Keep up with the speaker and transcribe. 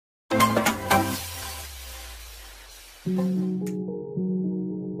Hi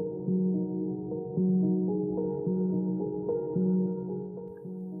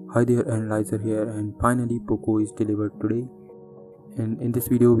there, NALyzer here, and finally Poco is delivered today. And in this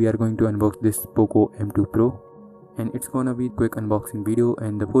video we are going to unbox this Poco M2 Pro, and it's gonna be a quick unboxing video,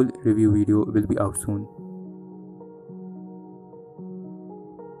 and the full review video will be out soon.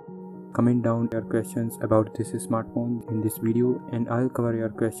 Comment down your questions about this smartphone in this video, and I'll cover your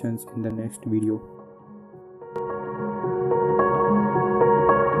questions in the next video.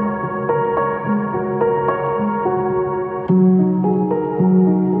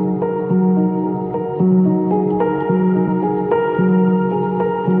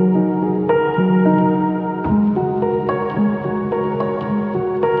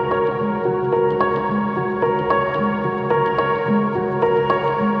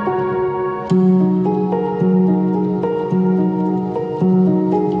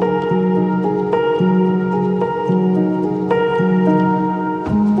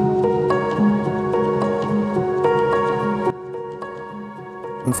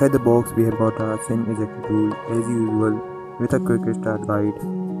 Inside the box we have got a SIM ejector tool as usual with a quick start guide.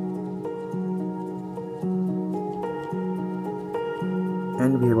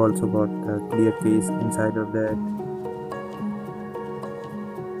 And we have also got the clear case inside of that.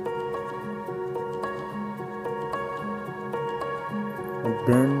 And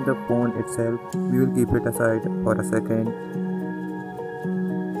then the phone itself, we will keep it aside for a second.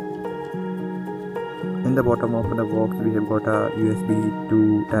 In the bottom of the box we have got a USB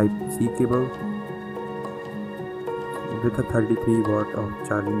to Type-C cable with a 33 watt of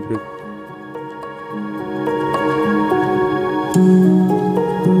charging brick.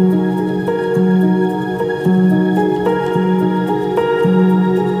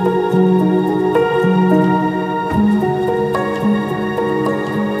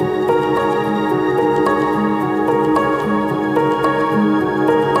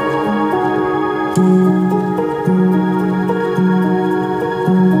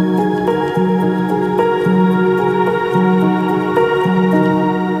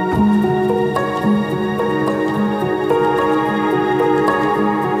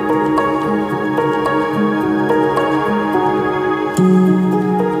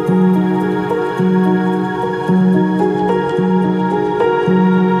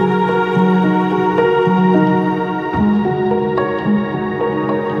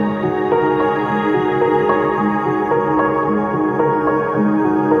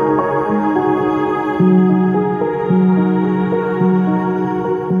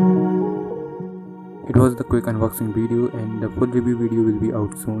 It was the quick unboxing video, and the full review video will be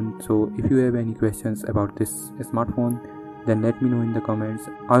out soon. So if you have any questions about this smartphone, then let me know in the comments.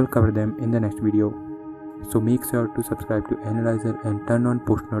 I'll cover them in the next video. So make sure to subscribe to NALyzer and turn on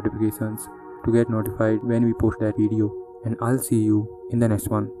post notifications to get notified when we post that video. And I'll see you in the next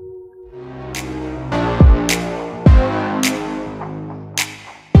one.